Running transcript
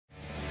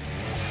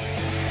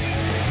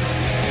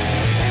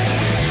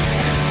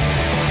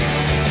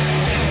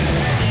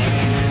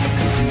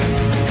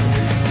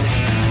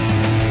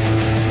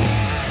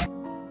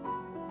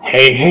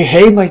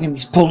Hey, my name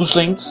is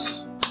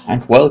PolishLynx,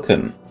 and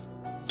welcome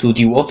to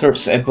The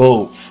Waters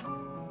Above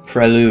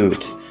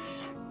Prelude,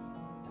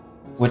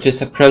 which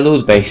is a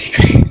prelude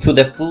basically to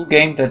the full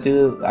game that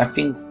I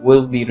think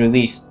will be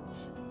released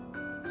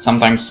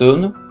sometime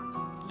soon.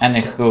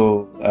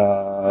 Anywho,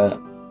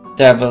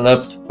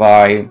 developed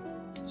by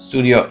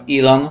Studio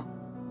Elon,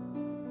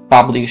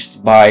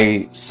 published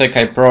by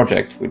Sekai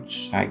Project,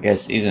 which I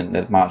guess isn't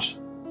that much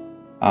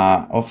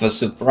of a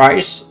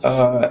surprise.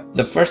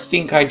 The first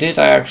thing I did,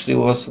 I actually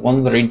was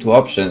wandering to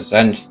options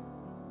and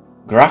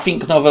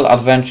graphic novel,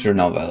 adventure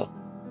novel.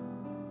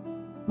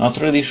 Not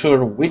really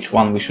sure which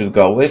one we should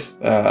go with,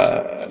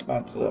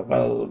 but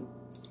well,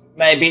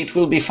 maybe it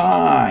will be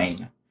fine.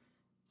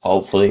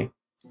 Hopefully.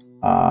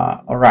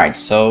 Alright,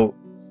 so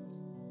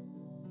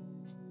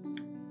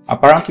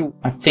apparently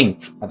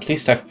at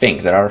least I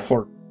think there are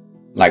 4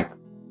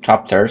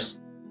 chapters,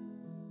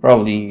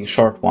 probably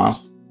short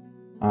ones.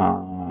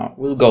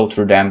 We'll go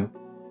through them.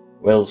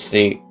 We'll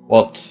see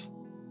what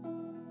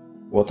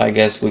I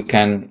guess we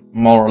can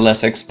more or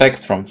less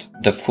expect from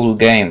the full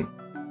game.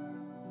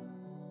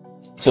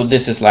 So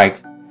this is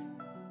like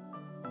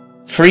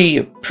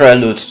free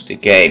prelude to the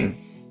game,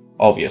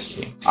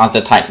 obviously, as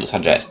the title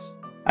suggests.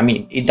 I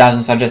mean, it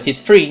doesn't suggest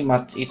it's free,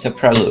 but it's a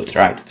prelude,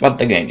 right? But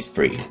the game is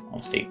free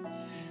on Steam.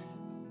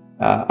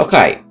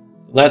 Okay,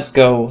 let's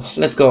go.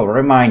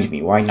 Remind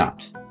me, why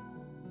not?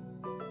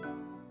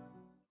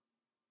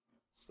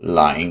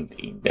 Lying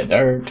in the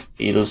dirt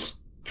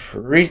feels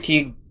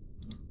pretty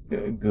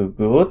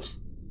good.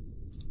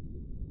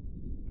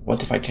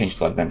 What if I change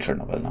to adventure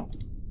novel now?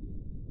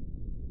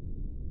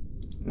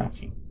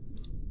 Nothing.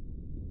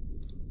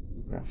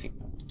 Graphic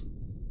novel.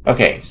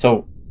 Okay,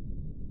 so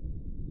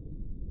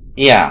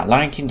yeah,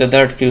 lying in the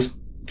dirt feels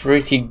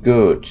pretty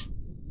good.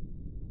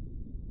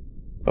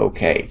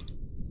 Okay.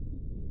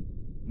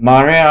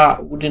 Maria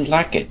wouldn't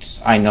like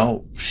it, I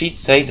know. She'd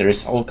say there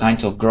is all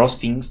kinds of gross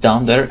things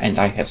down there and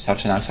I have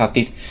such a nice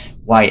outfit.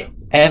 Why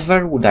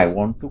ever would I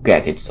want to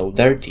get it so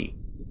dirty?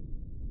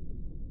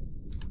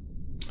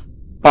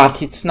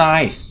 But it's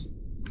nice.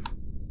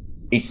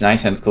 It's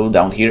nice and cool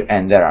down here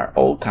and there are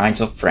all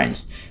kinds of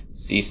friends.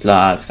 Sea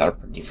slugs are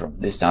pretty from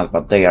a distance,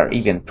 but they are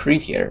even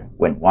prettier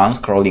when one's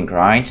crawling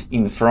right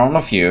in front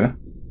of you.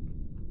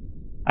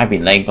 I've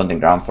been laying on the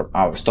ground for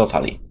hours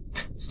totally.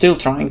 Still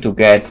trying to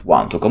get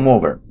one to come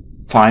over.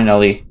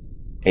 Finally,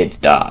 it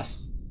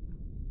does.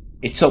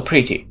 It's so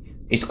pretty.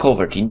 It's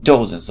covered in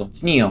dozens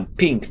of neon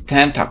pink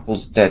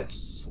tentacles that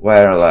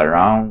swirl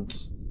around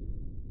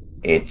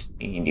it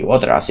in the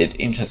water as it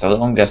inches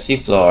along the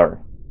seafloor.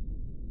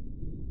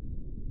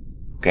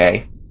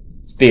 Okay.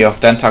 Speaking of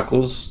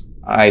tentacles,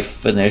 I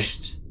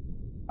finished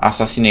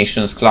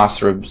Assassination's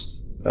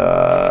Classroom's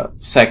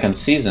second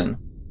season.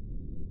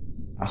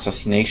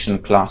 Assassination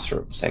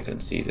Classroom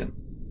second season.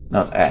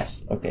 Not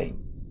S, okay.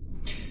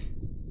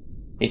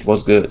 It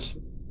was good.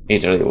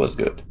 It really was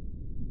good.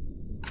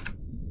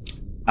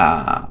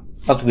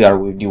 But we are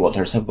with The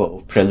Waters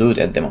Above Prelude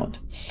at the moment.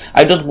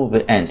 I don't move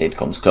it and it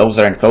comes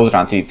closer and closer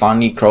until it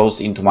finally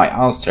crawls into my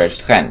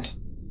outstretched hand.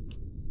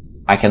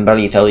 I can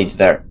barely tell it's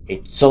there.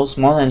 It's so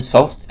small and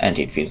soft and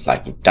it feels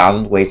like it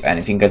doesn't weigh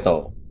anything at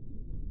all.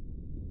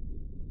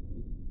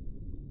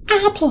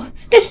 Apple,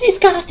 that's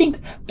disgusting!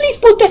 Please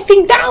put that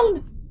thing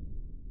down!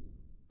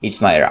 It's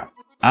Myra.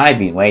 I've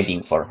been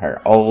waiting for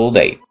her all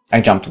day.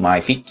 I jump to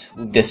my feet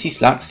with the sea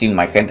slug still in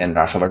my hand and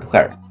rush over to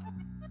her.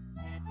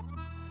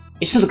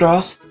 It's not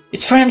gross,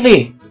 it's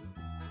friendly!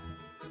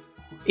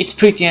 It's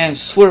pretty and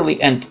swirly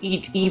and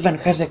it even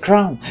has a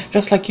crown.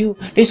 Just like you,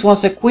 this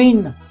was a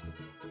queen.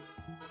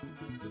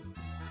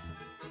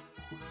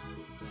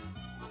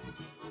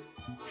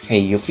 Hey,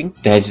 you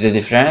think that's the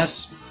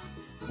difference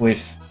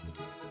with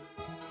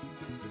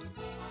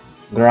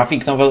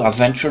graphic novel,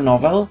 adventure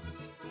novel?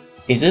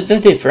 Is it the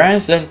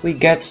difference that we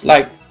get,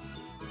 like,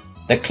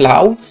 the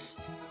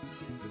clouds?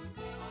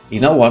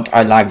 You know what?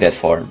 I like that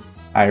form.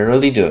 I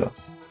really do.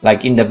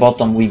 Like, in the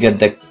bottom we get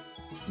the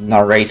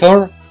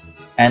narrator,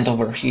 and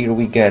over here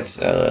we get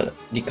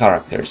the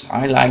characters.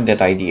 I like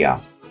that idea.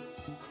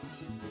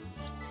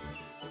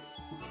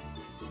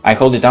 I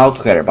hold it out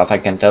to her, but I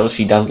can tell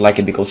she doesn't like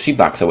it because she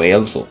backs away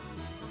also.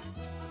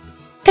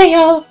 They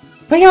all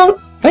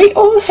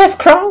have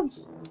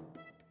crowns!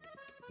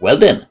 Well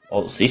then,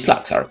 all sea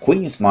slugs are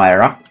queens,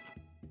 Myra.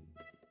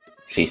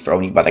 She's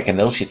frowning, but I can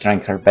tell she's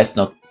trying her best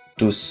not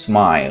to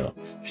smile.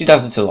 She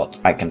does this a lot.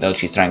 I can tell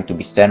she's trying to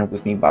be stern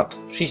with me, but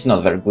she's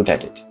not very good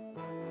at it.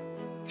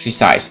 She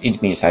sighs.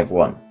 It means I've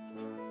won.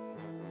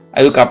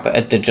 I look up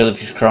at the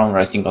jellyfish crown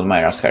resting on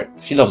Myra's hair.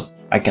 She loves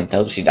it. I can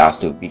tell she does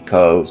too,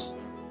 because,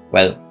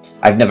 well,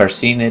 I've never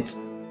seen it.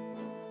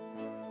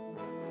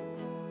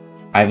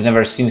 I've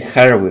never seen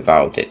her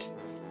without it.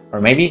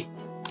 Or maybe...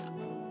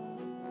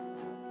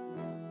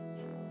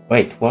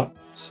 Wait, what?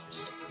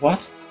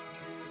 What?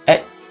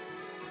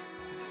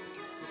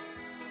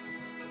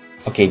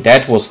 Okay,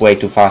 that was way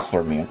too fast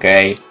for me,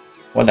 okay?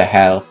 What the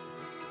hell?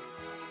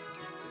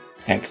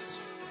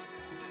 Text.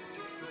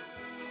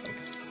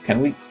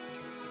 Can we...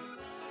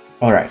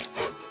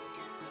 Alright.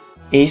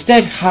 Is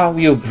that how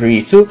you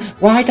breathe too?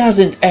 Why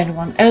doesn't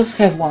anyone else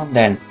have one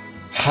then?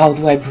 How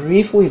do I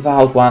breathe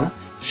without one?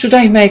 Should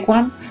I make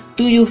one?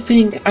 Do you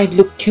think I'd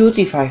look cute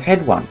if I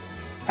had one?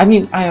 I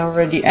mean, I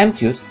already am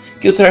cute.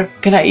 Cuter?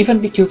 Can I even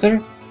be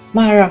cuter?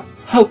 Myra,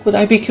 how could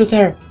I be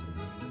cuter?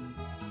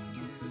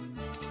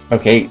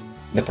 Okay,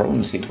 the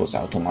problem is it was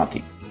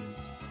automatic.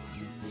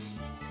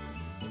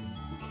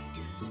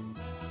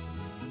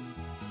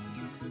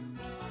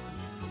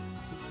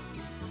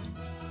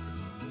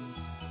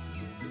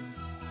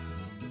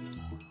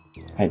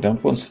 I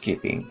don't want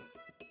skipping.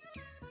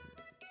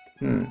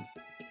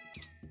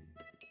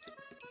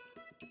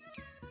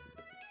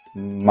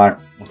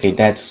 Okay,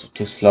 that's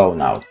too slow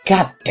now.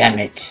 God damn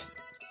it!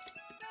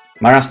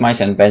 Mara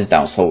smiles and bends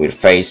down so we're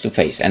face to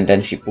face, and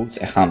then she puts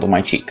a hand on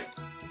my cheek.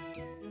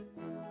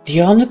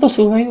 The only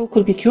possible way you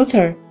could be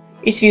cuter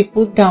is if you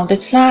put down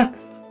that slack.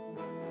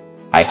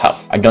 I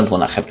don't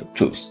wanna have to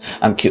choose.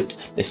 I'm cute.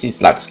 The sea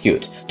slack's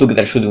cute.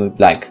 Together shouldn't we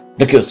be like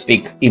the cutest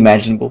thing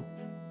imaginable?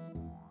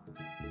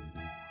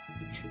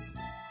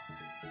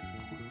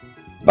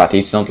 But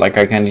it's not like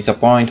I can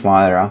disappoint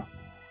Myra.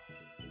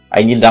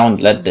 I kneel down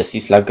and let the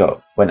sea slug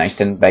go. When I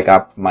stand back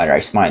up, Myra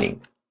is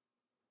smiling.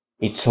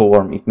 It's so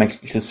warm, it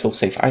makes me feel so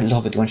safe. I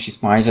love it when she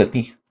smiles at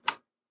me.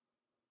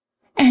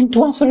 And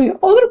to answer your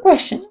other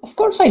question, of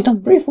course I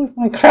don't breathe with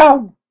my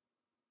crown.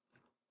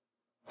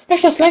 I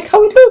just like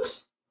how it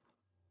looks.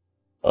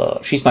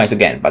 She smiles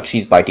again, but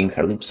she's biting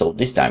her lips, so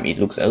this time it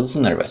looks a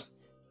little nervous.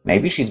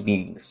 Maybe she's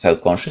being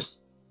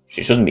self-conscious?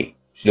 She shouldn't be.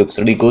 She looks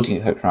really good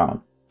in her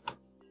crown.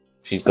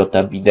 She's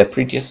gotta be the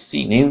prettiest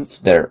sea nymph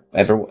there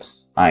ever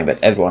was. I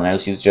bet everyone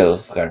else is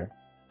jealous of her.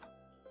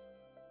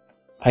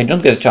 I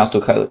don't get a chance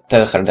to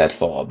tell her that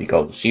though,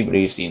 because she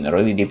breathes in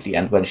really deeply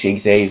and when she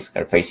exhales,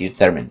 her face is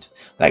determined,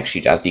 like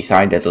she just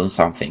decided on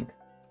something.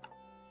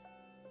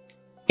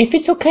 If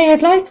it's okay,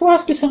 I'd like to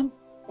ask you some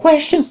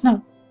questions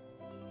now.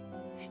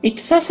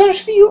 It's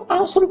essentially you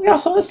answer me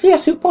as honestly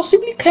as you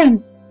possibly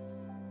can.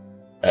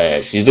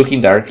 She's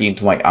looking directly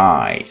into my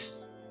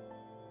eyes.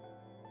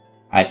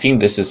 I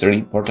think this is really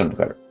important to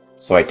her,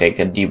 so I take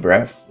a deep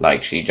breath,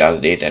 like she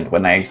just did, and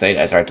when I exhale,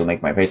 I try to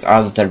make my face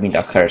as determined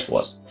as hers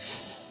was.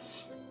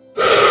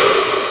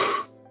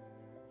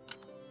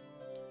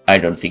 I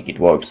don't think it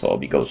worked so,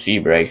 because she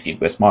breaks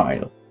into a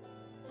smile.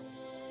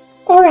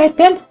 Alright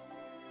then.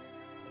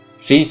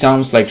 She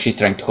sounds like she's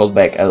trying to hold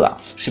back a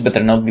laugh. She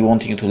better not be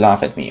wanting to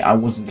laugh at me. I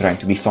wasn't trying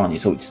to be funny,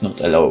 so it's not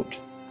allowed.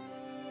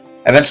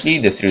 Eventually,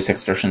 the serious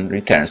expression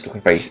returns to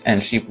her face,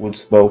 and she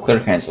puts both her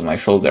hands on my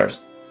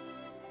shoulders.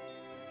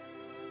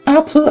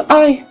 Apple,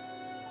 I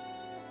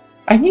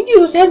need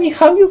you to tell me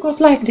how you got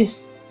like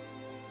this.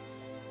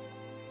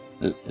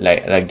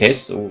 Like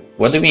this?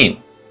 What do you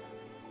mean?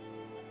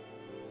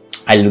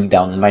 I look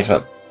down at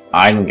myself.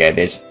 I don't get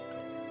it.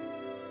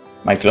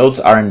 My clothes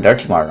aren't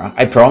dirty, Mara,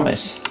 I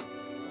promise.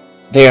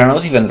 They are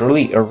not even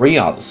really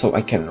real, so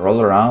I can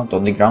roll around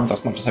on the ground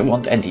as much as I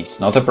want and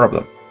it's not a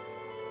problem.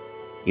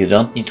 You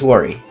don't need to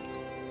worry.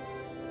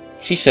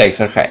 She shakes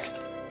her head.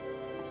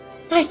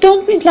 I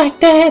don't mean like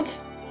that.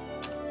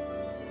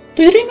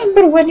 Do you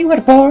remember when you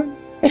were born?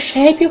 The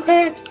shape you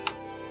had?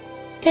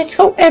 That's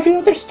how every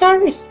other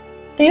star is.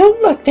 They all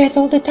like that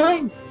all the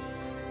time.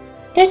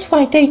 That's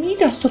why they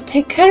need us to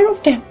take care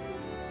of them.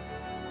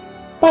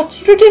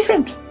 But you're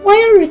different. Why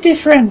are you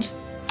different?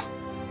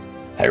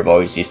 Her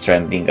voice is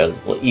trembling a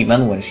little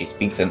even when she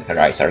speaks and her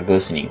eyes are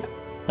glistening.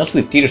 Not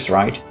with tears,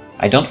 right?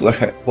 I don't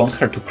want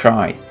her to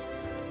cry.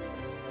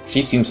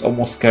 She seems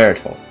almost scared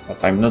though,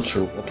 but I'm not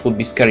sure what would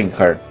be scaring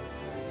her.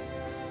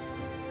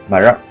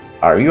 Mara,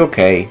 are you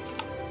okay?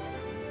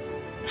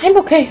 I'm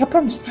okay, I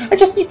promise. I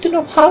just need to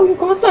know how you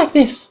got like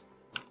this.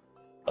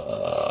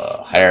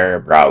 Her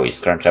brow is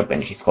scrunched up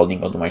and she's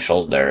holding onto my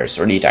shoulders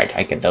really tight.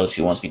 I can tell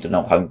she wants me to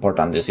know how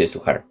important this is to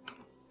her.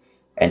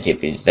 And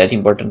if it's that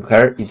important to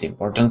her, it's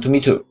important to me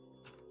too.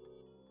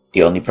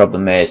 The only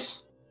problem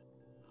is...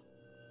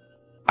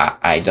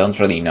 I don't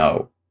really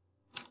know.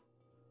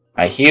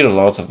 I hear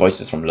lots of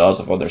voices from lots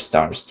of other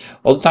stars,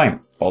 all the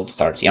time. Old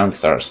stars, young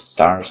stars,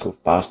 stars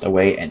who've passed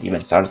away, and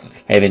even stars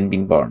that haven't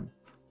been born.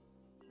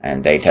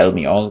 And they tell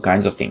me all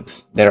kinds of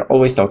things. They're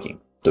always talking,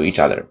 to each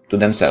other, to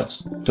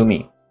themselves, to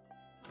me.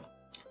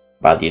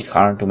 But it's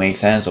hard to make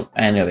sense of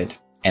any of it,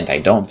 and I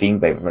don't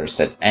think they've ever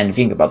said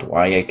anything about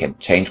why I can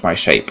change my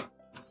shape.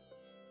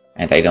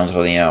 And I don't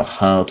really know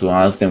how to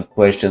ask them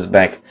questions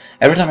back.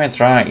 Every time I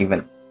try,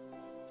 even,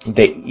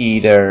 they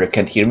either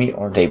can't hear me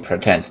or they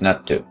pretend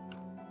not to.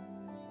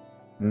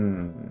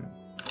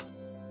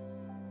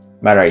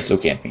 Mara is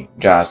looking at me,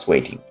 just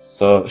waiting.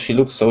 So she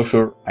looks so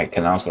sure I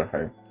can answer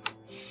her.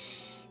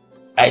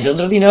 I don't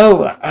really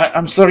know.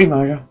 I'm sorry,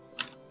 Mara.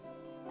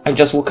 I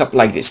just woke up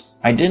like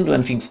this. I didn't do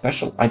anything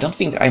special. I don't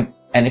think I'm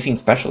anything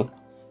special.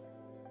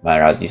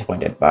 Mara's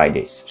disappointed by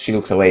this. She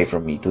looks away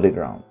from me to the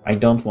ground. I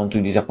don't want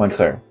to disappoint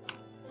her.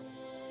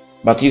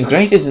 But it's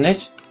great, isn't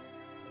it?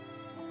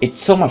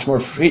 It's so much more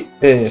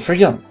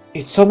freedom.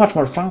 It's so much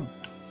more fun.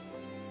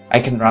 I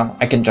can run,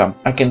 I can jump,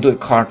 I can do a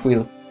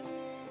cartwheel.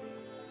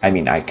 I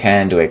mean, I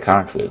can do a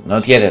cartwheel,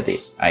 not yet at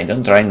least. I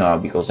don't try now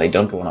because I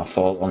don't wanna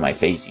fall on my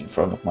face in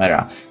front of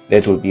Myra.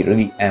 That would be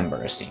really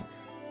embarrassing.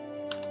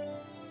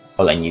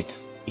 All I need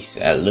is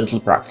a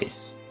little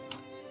practice.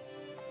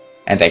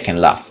 And I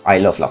can laugh. I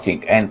love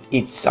laughing, and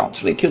it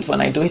sounds really cute when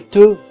I do it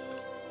too.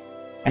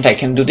 And I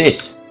can do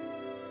this.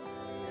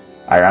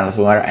 I run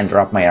to her and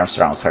wrap my arms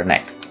around her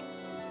neck.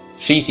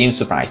 She seems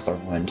surprised for a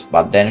moment,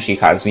 but then she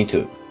hugs me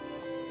too.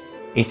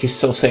 It feels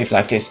so safe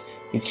like this.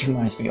 It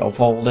reminds me of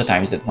all the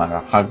times that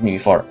Myra hugged me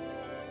before.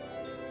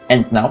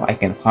 And now I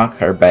can hug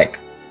her back.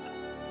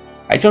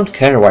 I don't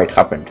care why it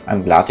happened.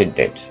 I'm glad it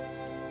did.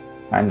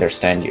 I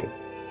understand you.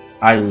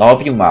 I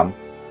love you, Mom.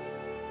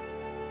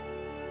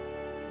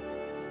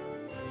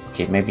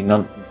 Okay, maybe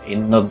not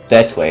in not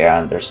that way I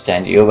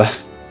understand you,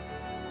 but...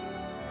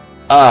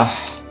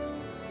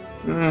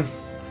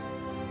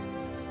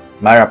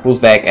 Myra pulls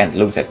back and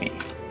looks at me.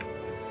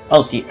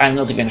 Honestly, I'm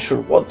not even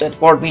sure what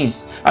that word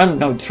means. I only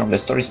know it from the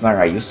stories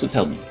Myra used to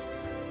tell me.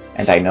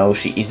 And I know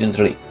she isn't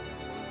really...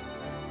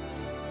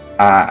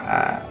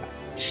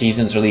 she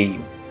isn't really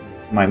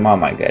my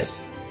mom, I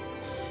guess.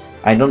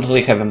 I don't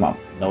really have a mom,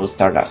 no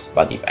Stardust,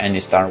 but if any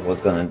star was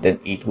gonna, then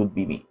it would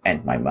be me,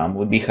 and my mom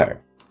would be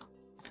her.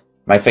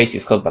 My face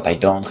is hot, but I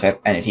don't have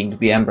anything to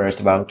be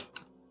embarrassed about.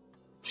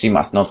 She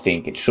must not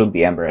think it should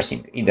be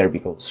embarrassing either,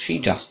 because she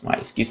just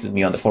smiles, kisses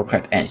me on the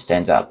forehead, and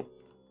stands up.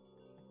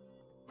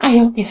 I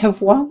only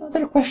have one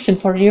other question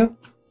for you.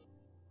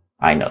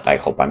 I know, I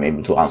hope I'm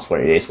able to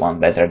answer this one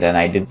better than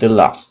I did the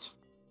last.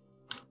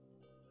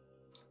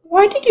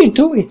 Why did you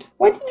do it?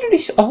 Why did you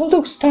release all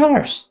those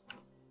stars?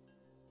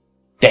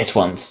 That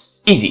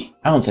one's easy.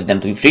 I wanted them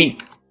to be free.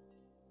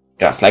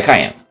 Just like I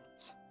am.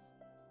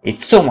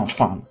 It's so much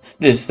fun.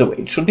 This is the way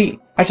it should be.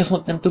 I just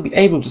want them to be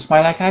able to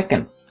smile like I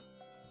can.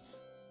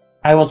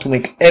 I want to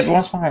make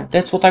everyone smile.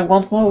 That's what I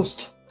want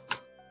most.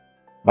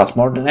 But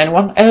more than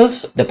anyone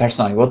else, the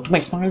person I want to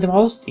make smile the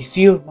most is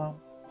you, Mom.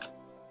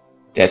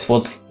 That's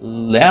what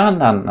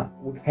Leanan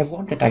would have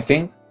wanted, I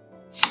think.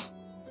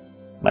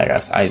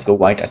 Myra's eyes go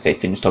wide as I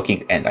finish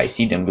talking, and I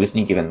see them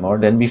glistening even more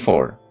than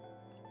before.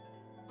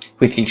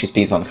 Quickly she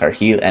spins on her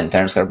heel and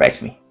turns her back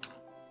to me.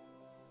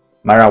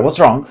 Myra, what's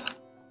wrong?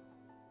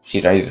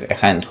 She raises a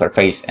hand to her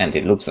face, and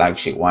it looks like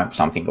she wipes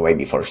something away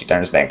before she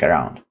turns back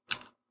around.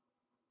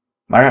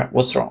 Myra,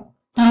 what's wrong?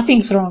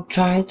 Nothing's wrong,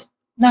 child.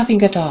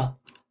 Nothing at all.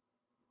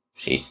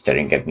 She's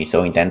staring at me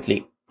so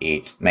intently,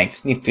 it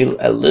makes me feel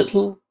a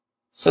little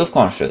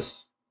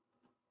self-conscious.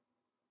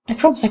 I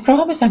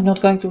promise I'm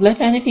not going to let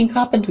anything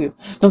happen to you,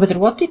 no matter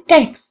what it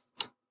takes.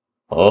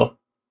 Oh?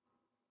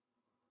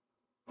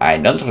 I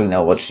don't really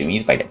know what she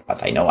means by that,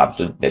 but I know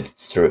absolutely that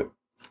it's true.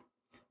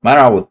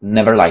 Myra would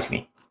never lie to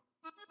me.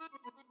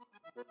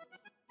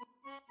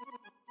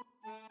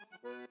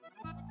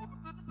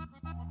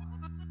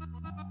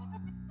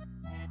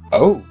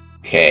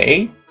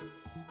 Okay.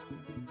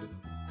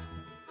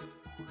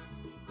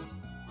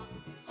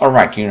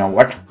 Alright, you know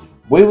what?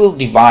 We will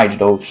divide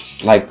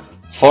those, like,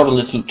 4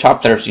 little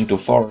chapters into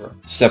 4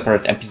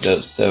 separate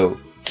episodes, so...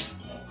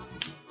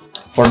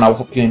 For now,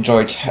 hope you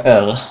enjoyed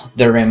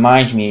the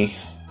Remind Me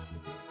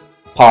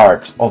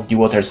part of the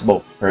Waters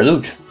Above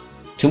Prelude.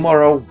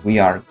 Tomorrow we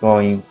are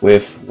going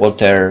with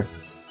Water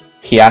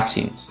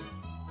Hyacinth.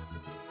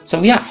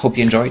 So yeah, hope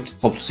you enjoyed.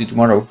 Hope to see you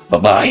tomorrow. Bye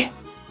bye.